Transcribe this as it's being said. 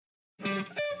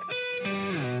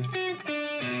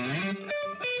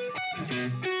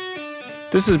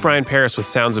This is Brian Paris with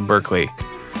Sounds of Berkeley.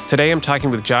 Today I'm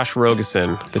talking with Josh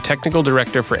Rogosin, the technical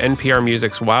director for NPR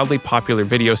Music's wildly popular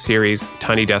video series,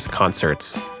 Tiny Desk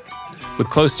Concerts. With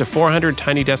close to 400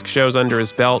 Tiny Desk shows under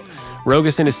his belt,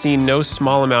 Rogosin has seen no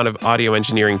small amount of audio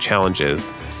engineering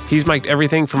challenges. He's mic'd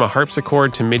everything from a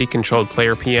harpsichord to MIDI-controlled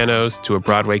player pianos to a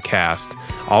Broadway cast,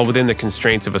 all within the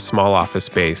constraints of a small office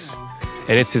space.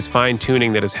 And it's his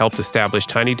fine-tuning that has helped establish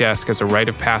Tiny Desk as a rite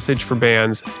of passage for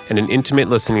bands and an intimate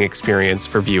listening experience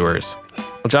for viewers.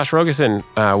 Well, Josh Rogosin,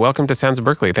 welcome to Sounds of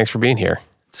Berkeley. Thanks for being here.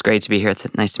 It's great to be here.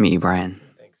 Nice to meet you, Brian.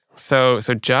 Thanks. So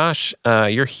Josh,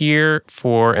 you're here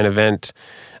for an event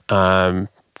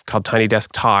called Tiny Desk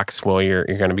Talks. Well, you're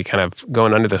going to be kind of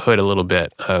going under the hood a little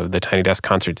bit of the Tiny Desk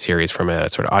concert series from a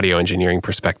sort of audio engineering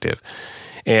perspective.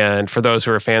 And for those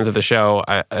who are fans of the show,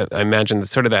 I imagine that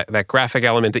sort of that graphic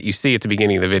element that you see at the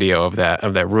beginning of the video of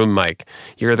that room mic.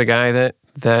 You're the guy that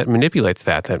manipulates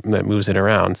that moves it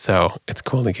around. So it's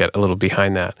cool to get a little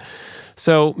behind that.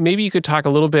 So maybe you could talk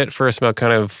a little bit first about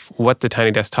kind of what the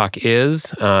Tiny Desk Talk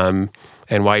is and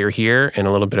why you're here, and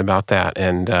a little bit about that,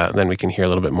 and then we can hear a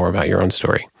little bit more about your own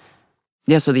story.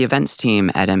 Yeah, so the events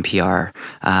team at NPR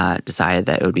decided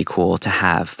that it would be cool to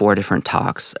have 4 different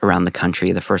talks around the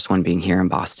country, the first one being here in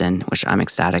Boston, which I'm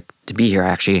ecstatic to be here. I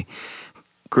actually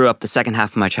grew up the second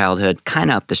half of my childhood kind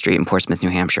of up the street in Portsmouth,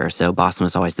 New Hampshire, so Boston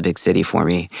was always the big city for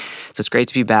me. So it's great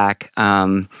to be back.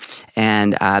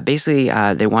 Basically,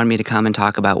 they wanted me to come and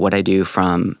talk about what I do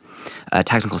from a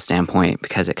technical standpoint,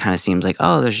 because it kind of seems like,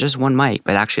 oh, there's just one mic,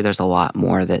 but actually there's a lot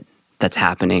more that's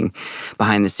happening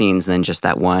behind the scenes than just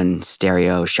that one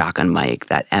stereo shotgun mic,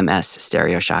 that MS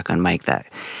stereo shotgun mic that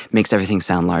makes everything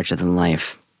sound larger than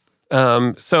life.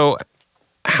 So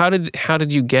how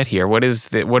did you get here? What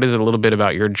is a little bit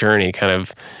about your journey, kind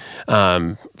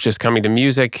of just coming to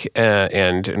music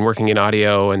and working in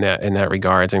audio in that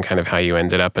regards, and kind of how you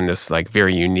ended up in this like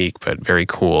very unique but very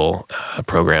cool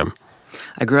program?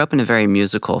 I grew up in a very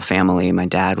musical family. My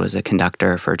dad was a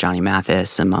conductor for Johnny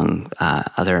Mathis, among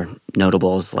other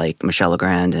notables like Michel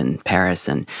Legrand and Paris,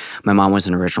 and my mom was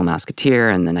an original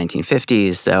Musketeer in the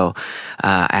 1950s. So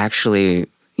I actually,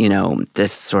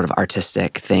 this sort of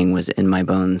artistic thing was in my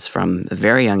bones from a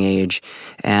very young age,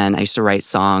 and I used to write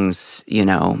songs,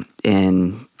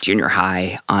 in junior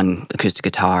high on acoustic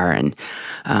guitar, and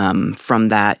from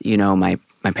that,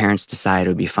 my parents decided it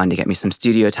would be fun to get me some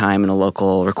studio time in a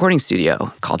local recording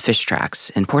studio called Fish Tracks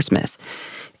in Portsmouth.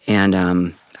 And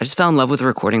I just fell in love with the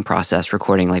recording process,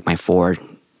 recording like my 4,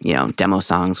 demo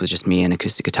songs with just me and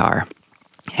acoustic guitar.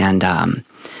 And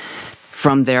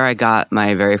from there, I got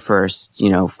my very first,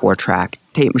 4-track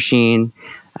tape machine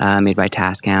made by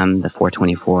Tascam, the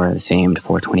 424, the famed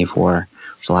 424,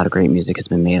 which a lot of great music has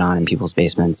been made on in people's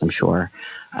basements, I'm sure.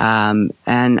 And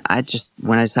when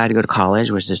I decided to go to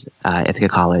college, which is Ithaca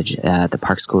College at the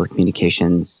Park School of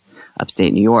Communications,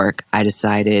 upstate New York, I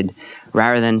decided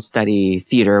rather than study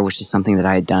theater, which is something that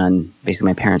I had done,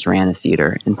 basically my parents ran a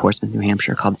theater in Portsmouth, New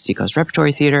Hampshire called the Seacoast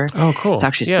Repertory Theater. Oh, cool. It's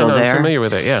actually still there. I'm familiar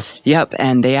with it, yeah. Yep,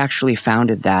 and they actually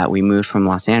founded that. We moved from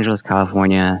Los Angeles,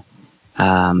 California,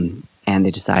 and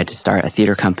they decided to start a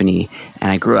theater company,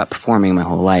 and I grew up performing my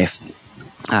whole life.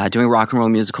 Doing rock and roll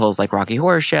musicals like Rocky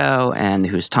Horror Show and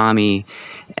Who's Tommy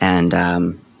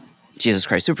and Jesus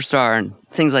Christ Superstar and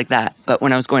things like that. But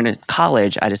when I was going to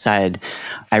college, I decided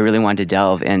I really wanted to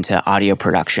delve into audio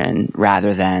production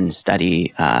rather than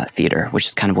study theater, which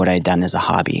is kind of what I had done as a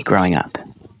hobby growing up.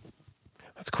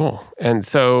 That's cool. And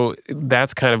so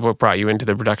that's kind of what brought you into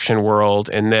the production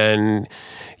world, and then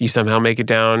you somehow make it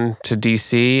down to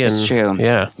D.C. It's true.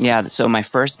 Yeah. Yeah, so my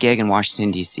first gig in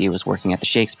Washington, D.C. was working at the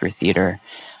Shakespeare Theater.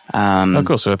 Oh,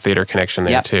 cool. So a theater connection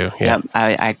there, too. Yeah.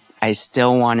 Yep. I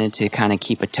still wanted to kind of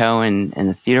keep a toe in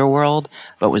the theater world,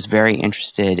 but was very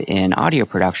interested in audio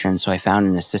production, so I found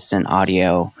an assistant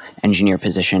audio engineer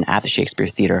position at the Shakespeare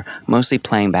Theater, mostly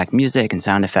playing back music and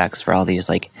sound effects for all these,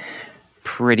 like,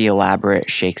 pretty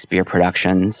elaborate Shakespeare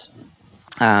productions.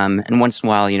 And once in a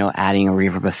while, adding a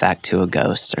reverb effect to a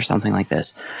ghost or something like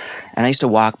this. And I used to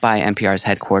walk by NPR's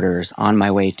headquarters on my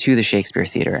way to the Shakespeare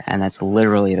Theater, and that's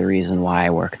literally the reason why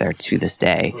I work there to this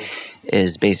day,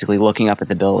 is basically looking up at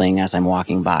the building as I'm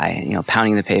walking by,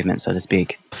 pounding the pavement, so to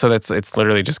speak. So it's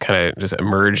literally just kind of just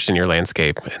emerged in your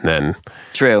landscape, and then...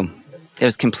 True. It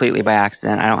was completely by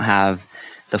accident. I don't have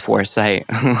the foresight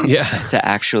to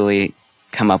actually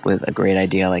come up with a great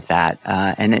idea like that.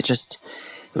 And it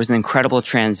was an incredible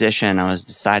transition. I was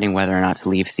deciding whether or not to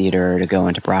leave theater or to go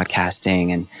into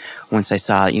broadcasting. And once I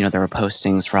saw, there were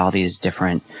postings for all these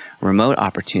different remote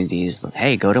opportunities.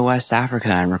 Hey, go to West Africa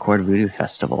and record voodoo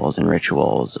festivals and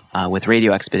rituals with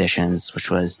Radio Expeditions, which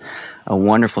was a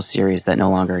wonderful series that no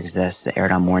longer exists. It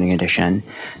aired on Morning Edition.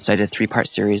 So I did a 3-part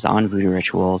series on voodoo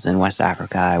rituals in West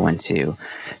Africa. I went to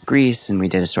Greece, and we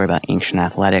did a story about ancient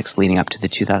athletics leading up to the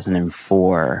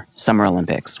 2004 Summer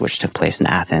Olympics, which took place in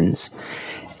Athens.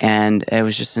 And it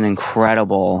was just an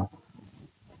incredible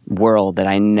world that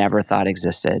I never thought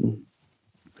existed,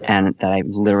 and that I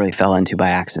literally fell into by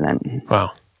accident.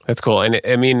 Wow, that's cool. And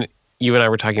I mean, you and I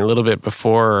were talking a little bit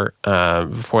before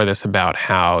this about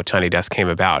how Tiny Desk came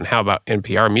about and how about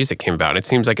NPR music came about. And it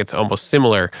seems like it's almost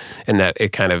similar in that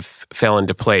it kind of fell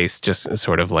into place, just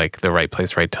sort of like the right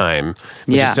place, right time,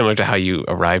 which is similar to how you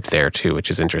arrived there too,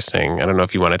 which is interesting. I don't know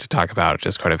if you wanted to talk about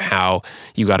just kind of how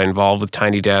you got involved with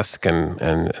Tiny Desk and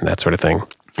that sort of thing.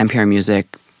 NPR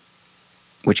music,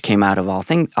 which came out of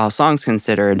All Songs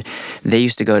Considered, they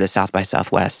used to go to South by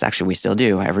Southwest. Actually, we still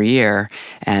do every year.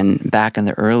 And back in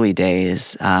the early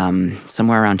days,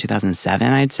 somewhere around 2007,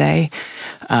 I'd say,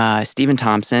 Stephen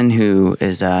Thompson, who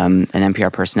is an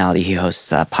NPR personality, he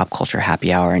hosts Pop Culture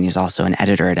Happy Hour, and he's also an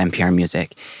editor at NPR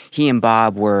Music. He and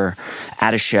Bob were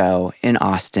at a show in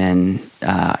Austin.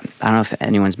 I don't know if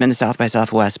anyone's been to South by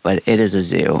Southwest, but it is a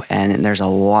zoo, and there's a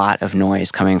lot of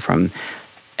noise coming from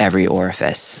every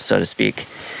orifice, so to speak.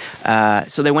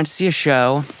 So they went to see a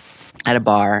show at a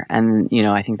bar, and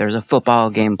I think there was a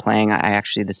football game playing. I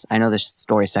know this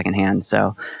story secondhand,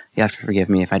 so you have to forgive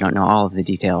me if I don't know all of the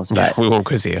details. But we won't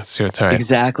quiz you, so it's all right.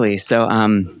 Exactly. So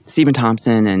Stephen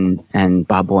Thompson and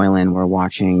Bob Boylan were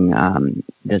watching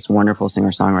this wonderful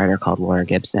singer-songwriter called Laura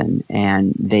Gibson,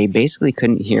 and they basically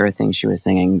couldn't hear a thing she was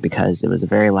singing because it was a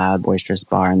very loud, boisterous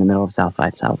bar in the middle of South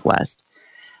by Southwest.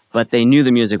 But they knew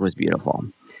the music was beautiful.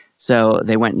 So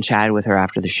they went and chatted with her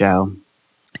after the show.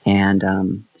 And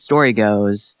the story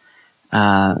goes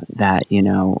that,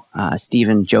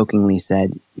 Stephen jokingly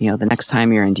said, the next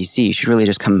time you're in D.C., you should really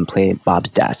just come and play at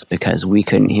Bob's desk because we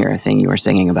couldn't hear a thing you were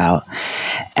singing about.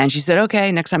 And she said,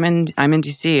 okay, next time I'm in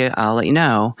D.C., I'll let you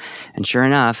know. And sure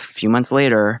enough, a few months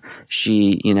later,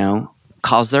 she,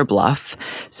 calls their bluff,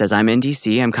 says, I'm in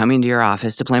D.C., I'm coming to your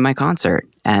office to play my concert.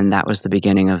 And that was the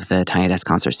beginning of the Tiny Desk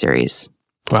concert series.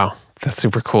 Wow, that's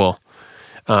super cool.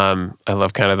 I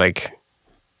love kind of like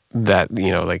that,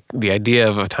 like the idea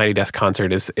of a Tiny Desk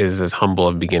concert is as humble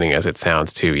a beginning as it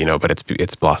sounds too, but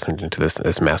it's blossomed into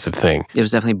this massive thing. It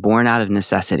was definitely born out of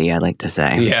necessity, I'd like to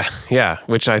say. Yeah,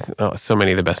 which so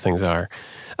many of the best things are.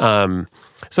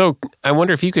 So I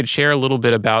wonder if you could share a little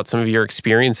bit about some of your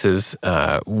experiences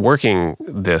working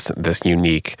this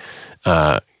unique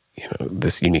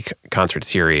concert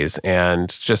series, and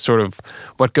just sort of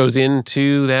what goes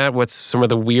into that. What's some of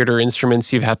the weirder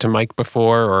instruments you've had to mic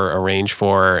before or arrange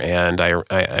for? And I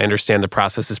understand the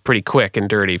process is pretty quick and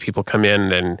dirty. People come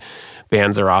in and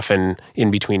bands are often in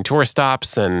between tour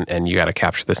stops, and you got to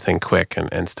capture this thing quick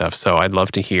and stuff. So I'd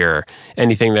love to hear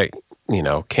anything that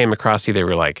came across you. They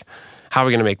were like, how are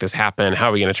we going to make this happen? How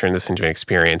are we going to turn this into an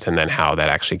experience? And then how that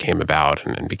actually came about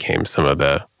and became some of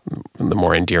the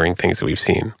more endearing things that we've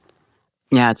seen.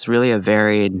 Yeah, it's really a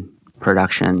varied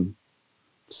production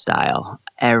style.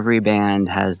 Every band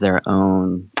has their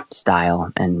own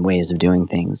style and ways of doing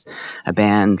things. A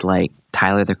band like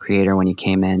Tyler, the Creator, when he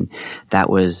came in, that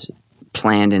was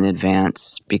planned in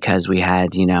advance because we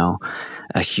had,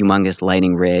 a humongous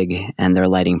lighting rig, and their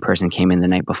lighting person came in the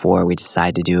night before. We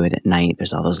decided to do it at night.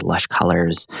 There's all those lush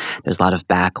colors. There's a lot of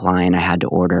backline I had to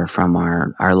order from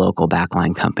our local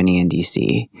backline company in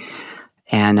DC.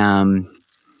 And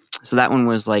so that one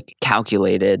was like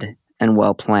calculated and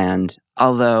well planned,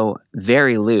 although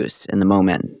very loose in the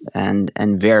moment and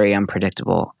very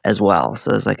unpredictable as well.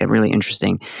 So it was like a really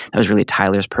interesting, that was really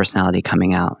Tyler's personality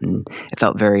coming out, and it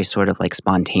felt very sort of like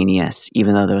spontaneous,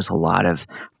 even though there was a lot of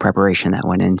preparation that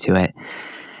went into it.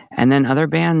 And then other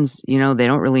bands, they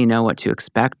don't really know what to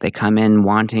expect. They come in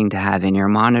wanting to have in-ear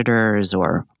monitors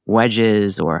or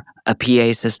wedges or a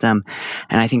PA system.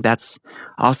 And I think that's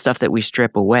all stuff that we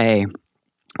strip away,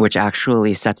 which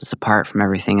actually sets us apart from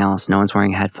everything else. No one's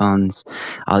wearing headphones,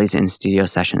 all these in-studio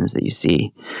sessions that you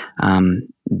see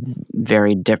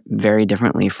very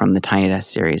differently from the Tiny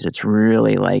Desk series. It's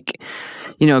really like,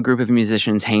 a group of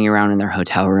musicians hanging around in their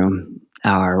hotel room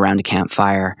or around a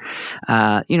campfire.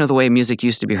 The way music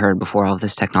used to be heard before all of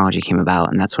this technology came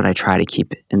about. And that's what I try to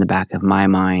keep in the back of my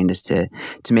mind, is to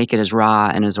make it as raw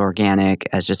and as organic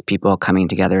as just people coming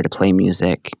together to play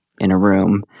music in a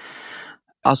room.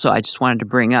 Also, I just wanted to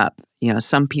bring up,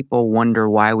 some people wonder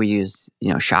why we use,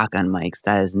 shotgun mics.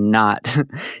 That is not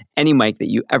any mic that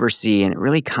you ever see. And it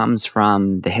really comes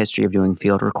from the history of doing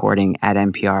field recording at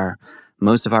NPR.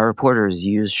 most of our reporters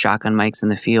use shotgun mics in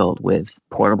the field with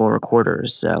portable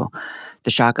recorders. So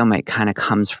the shotgun mic kind of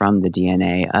comes from the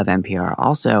DNA of NPR.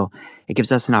 Also, it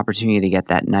gives us an opportunity to get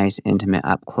that nice, intimate,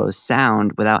 up-close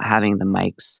sound without having the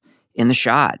mics in the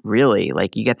shot, really.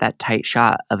 Like, you get that tight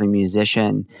shot of a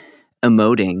musician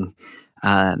emoting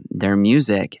their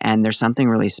music, and there's something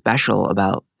really special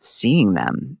about seeing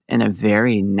them in a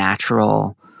very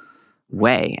natural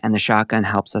way, and the shotgun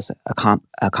helps us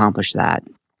accomplish that.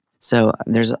 So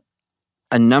there's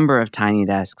a number of tiny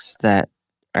desks that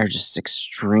are just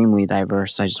extremely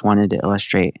diverse. I just wanted to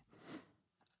illustrate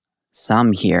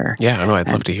some here. Yeah, I know. I'd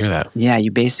love to hear that. Yeah,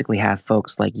 you basically have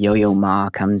folks like Yo-Yo Ma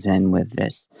comes in with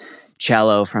this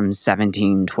cello from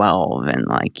 1712, and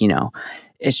like, you know,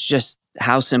 it's just,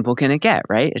 how simple can it get,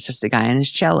 right? It's just a guy and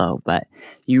his cello, but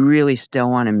you really still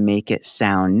want to make it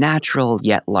sound natural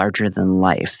yet larger than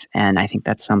life. And I think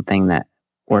that's something that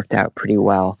worked out pretty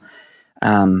well.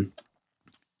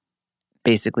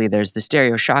 Basically, there's the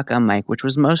stereo shotgun mic, which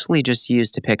was mostly just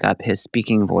used to pick up his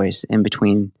speaking voice in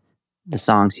between the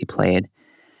songs he played,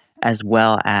 as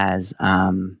well as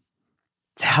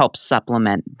to help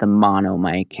supplement the mono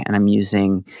mic. And I'm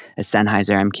using a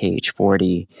Sennheiser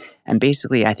MKH40. And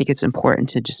basically, I think it's important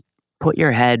to just put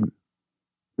your head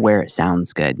where it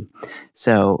sounds good.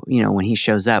 So, you know, when he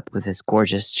shows up with this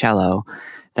gorgeous cello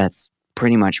that's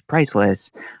pretty much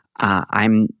priceless,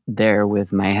 I'm there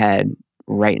with my head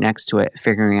right next to it,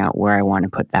 figuring out where I want to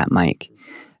put that mic.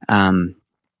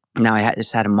 Now, I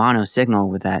just had a mono signal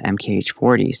with that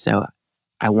MKH40, so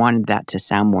I wanted that to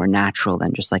sound more natural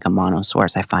than just like a mono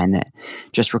source. I find that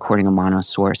just recording a mono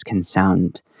source can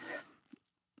sound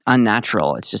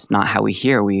unnatural. It's just not how we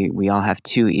hear. We all have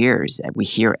two ears. We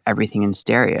hear everything in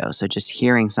stereo, so just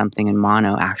hearing something in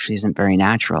mono actually isn't very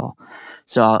natural.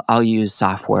 So I'll use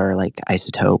software like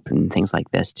Isotope and things like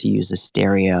this to use a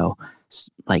stereo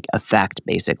like effect,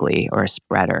 basically, or a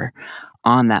spreader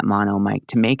on that mono mic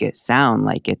to make it sound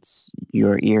like it's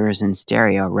your ears in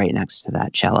stereo right next to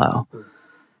that cello.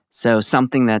 So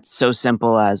something that's so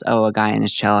simple as, oh, a guy in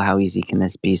his cello, how easy can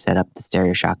this be? Set up the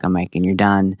stereo shotgun mic and you're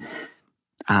done.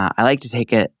 I like to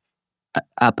take it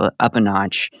up a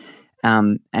notch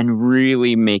and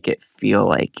really make it feel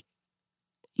like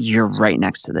you're right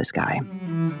next to this guy.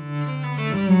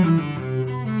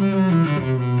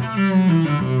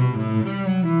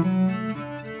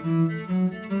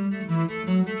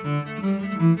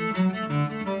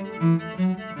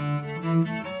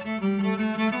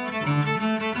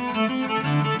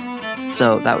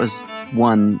 So that was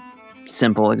one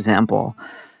simple example.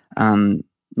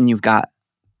 You've got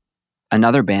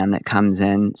another band that comes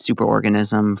in,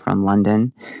 Superorganism from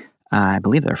London. I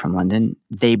believe they're from London.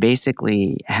 They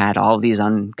basically had all these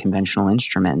unconventional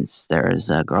instruments. There's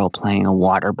a girl playing a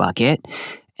water bucket,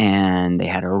 and they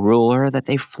had a ruler that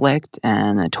they flicked,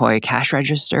 and a toy cash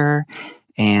register,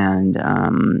 and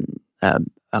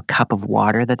a cup of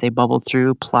water that they bubbled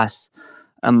through, plus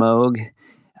a Moog,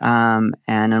 and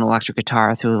an electric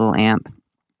guitar through a little amp.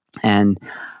 And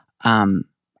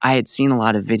I had seen a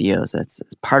lot of videos. That's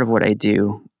part of what I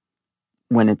do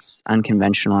when it's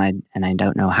unconventional and I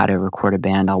don't know how to record a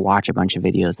band. I'll watch a bunch of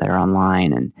videos that are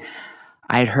online. And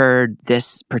I had heard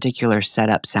this particular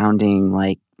setup sounding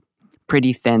like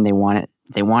pretty thin. They wanted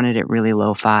it really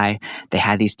lo-fi. They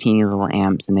had these teeny little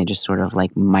amps, and they just sort of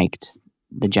like mic'd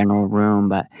the general room.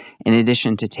 But in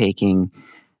addition to taking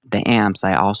the amps,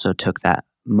 I also took that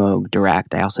Moog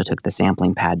direct. I also took the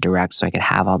sampling pad direct so I could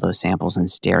have all those samples in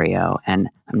stereo. And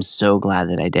I'm so glad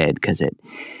that I did, because it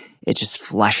just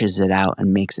flushes it out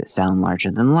and makes it sound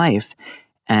larger than life,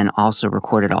 and also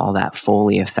recorded all that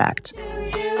Foley effect.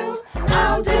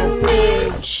 I'll do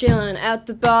me. Chilling at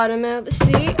the bottom of the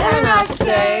sea, and I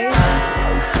say,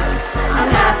 I'm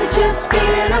happy just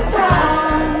being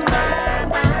around.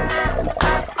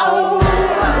 Oh,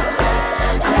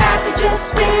 I'm happy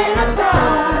just being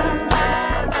around.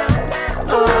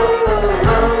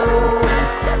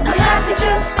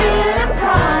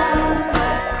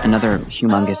 Another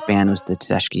humongous band was the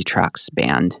Tedeschi Trucks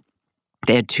band.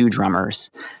 They had two drummers.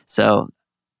 So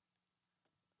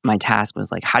my task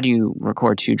was like, how do you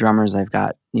record two drummers? I've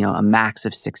got, a max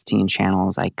of 16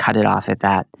 channels. I cut it off at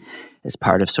that as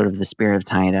part of sort of the spirit of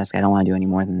Tiny Desk. I don't want to do any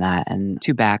more than that. And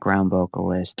two background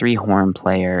vocalists, 3 horn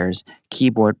players,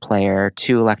 keyboard player,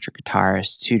 2 electric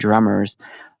guitarists, 2 drummers.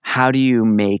 How do you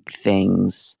make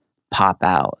things pop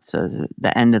out? So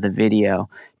the end of the video,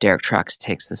 Derek Trucks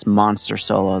takes this monster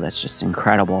solo that's just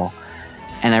incredible,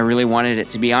 and I really wanted it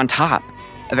to be on top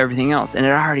of everything else, and it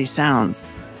already sounds,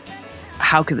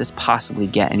 how could this possibly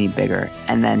get any bigger?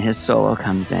 And then his solo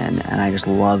comes in, and I just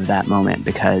love that moment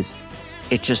because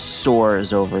it just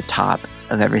soars over top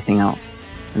of everything else.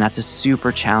 And that's a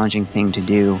super challenging thing to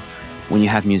do when you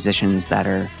have musicians that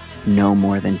are no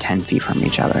more than 10 feet from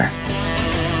each other.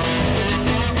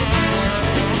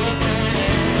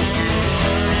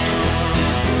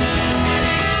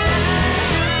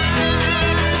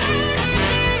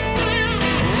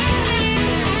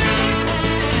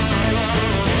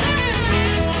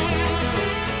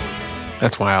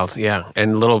 That's wild, yeah.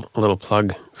 And little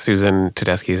plug, Susan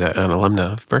Tedeschi's an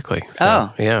alumna of Berklee.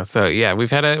 So we've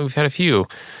had a few,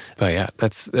 but yeah,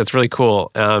 that's really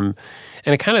cool. And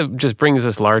it kind of just brings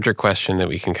this larger question that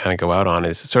we can kind of go out on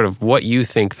is sort of what you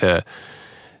think the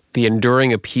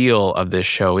enduring appeal of this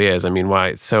show is. I mean, why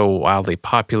it's so wildly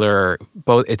popular.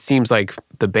 Both, it seems like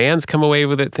the bands come away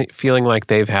with it feeling like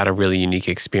they've had a really unique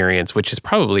experience, which is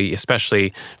probably, especially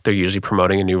if they're usually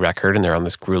promoting a new record and they're on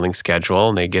this grueling schedule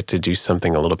and they get to do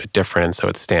something a little bit different, so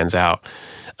it stands out.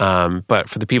 But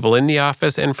for the people in the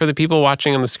office and for the people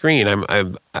watching on the screen,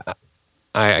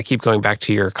 I keep going back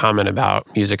to your comment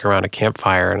about music around a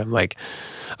campfire, and I'm like,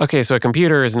 okay, so a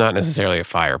computer is not necessarily a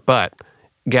fire, but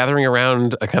gathering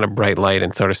around a kind of bright light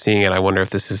and sort of seeing it, I wonder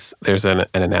if there's an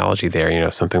analogy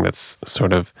there, something that's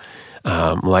sort of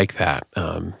like that.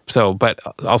 But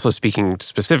also speaking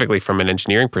specifically from an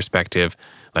engineering perspective,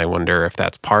 I wonder if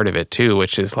that's part of it too,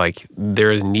 which is like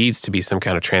there needs to be some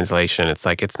kind of translation. It's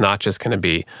like it's not just going to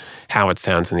be how it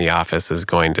sounds in the office is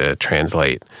going to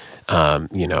translate,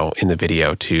 in the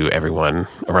video to everyone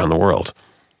around the world.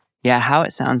 Yeah, how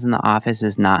it sounds in the office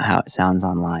is not how it sounds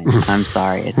online. I'm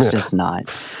sorry, it's just not.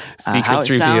 Secrets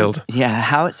revealed.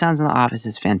 How it sounds in the office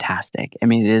is fantastic. I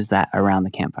mean, it is that around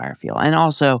the campfire feel. And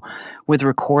also, with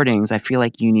recordings, I feel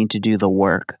like you need to do the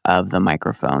work of the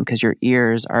microphone because your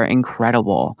ears are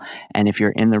incredible. And if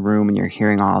you're in the room and you're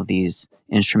hearing all of these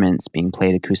instruments being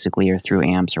played acoustically or through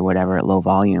amps or whatever at low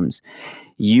volumes,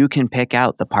 you can pick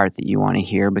out the part that you want to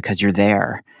hear because you're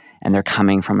there. And they're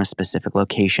coming from a specific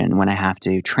location. When I have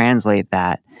to translate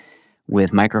that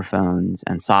with microphones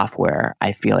and software,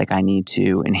 I feel like I need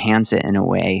to enhance it in a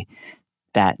way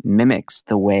that mimics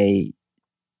the way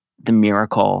the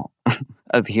miracle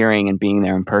of hearing and being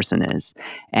there in person is.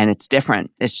 And it's different.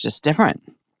 It's just different.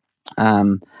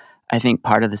 I think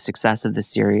part of the success of the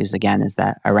series, again, is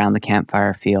that around the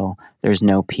campfire feel, there's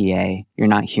no PA.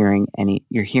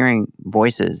 You're hearing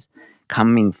voices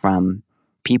coming from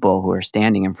people who are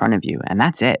standing in front of you, and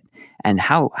that's it. And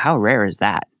how rare is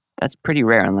that? That's pretty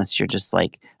rare unless you're just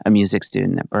like a music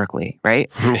student at Berklee, right?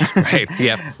 Right.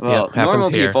 Yep. Well,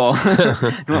 normal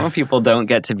people don't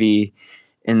get to be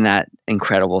in that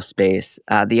incredible space.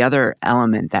 The other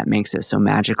element that makes it so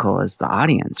magical is the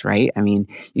audience, right? I mean,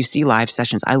 you see live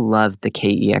sessions. I love the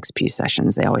KEXP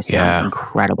sessions. They always sound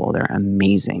incredible. They're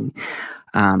amazing.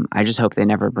 I just hope they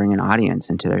never bring an audience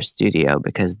into their studio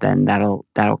because then that'll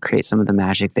create some of the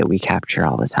magic that we capture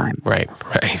all the time. Right.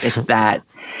 It's that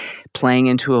playing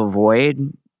into a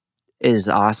void is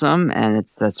awesome, and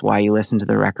that's why you listen to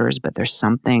the records, but there's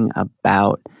something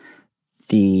about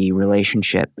the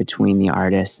relationship between the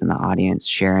artist and the audience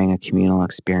sharing a communal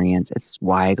experience. It's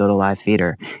why I go to live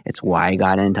theater. It's why I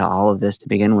got into all of this to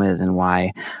begin with and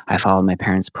why I followed my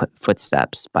parents'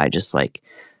 footsteps by just like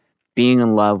being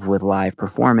in love with live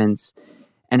performance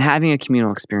and having a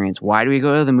communal experience. Why do we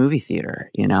go to the movie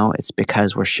theater? It's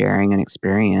because we're sharing an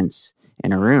experience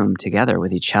in a room together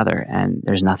with each other, and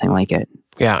there's nothing like it.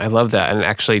 Yeah, I love that. And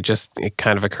actually, it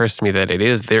kind of occurs to me that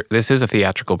this is a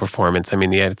theatrical performance. I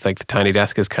mean, it's like the Tiny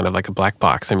Desk is kind of like a black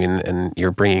box. I mean, and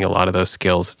you're bringing a lot of those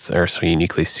skills that are so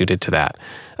uniquely suited to that,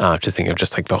 to think of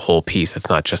just like the whole piece. It's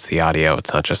not just the audio.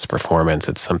 It's not just the performance.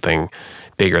 It's something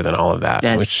bigger than all of that.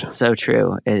 That's so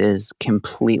true. It is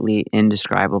completely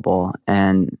indescribable.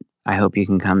 And I hope you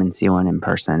can come and see one in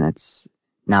person. It's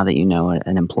now that you know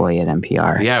an employee at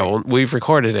NPR. Yeah, well, we've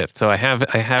recorded it, so I have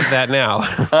that now.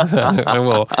 I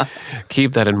will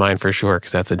keep that in mind for sure,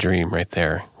 because that's a dream right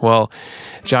there. Well,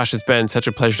 Josh, it's been such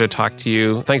a pleasure to talk to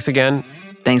you. Thanks again.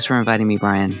 Thanks for inviting me,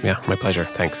 Brian. Yeah, my pleasure.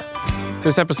 Thanks.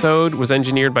 This episode was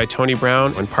engineered by Tony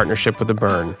Brown in partnership with The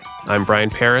Burn. I'm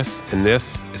Brian Paris, and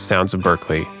this is Sounds of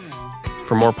Berklee.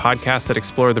 For more podcasts that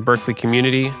explore the Berklee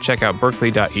community, check out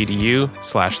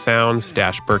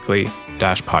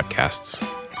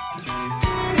berklee.edu/sounds-berklee-podcasts.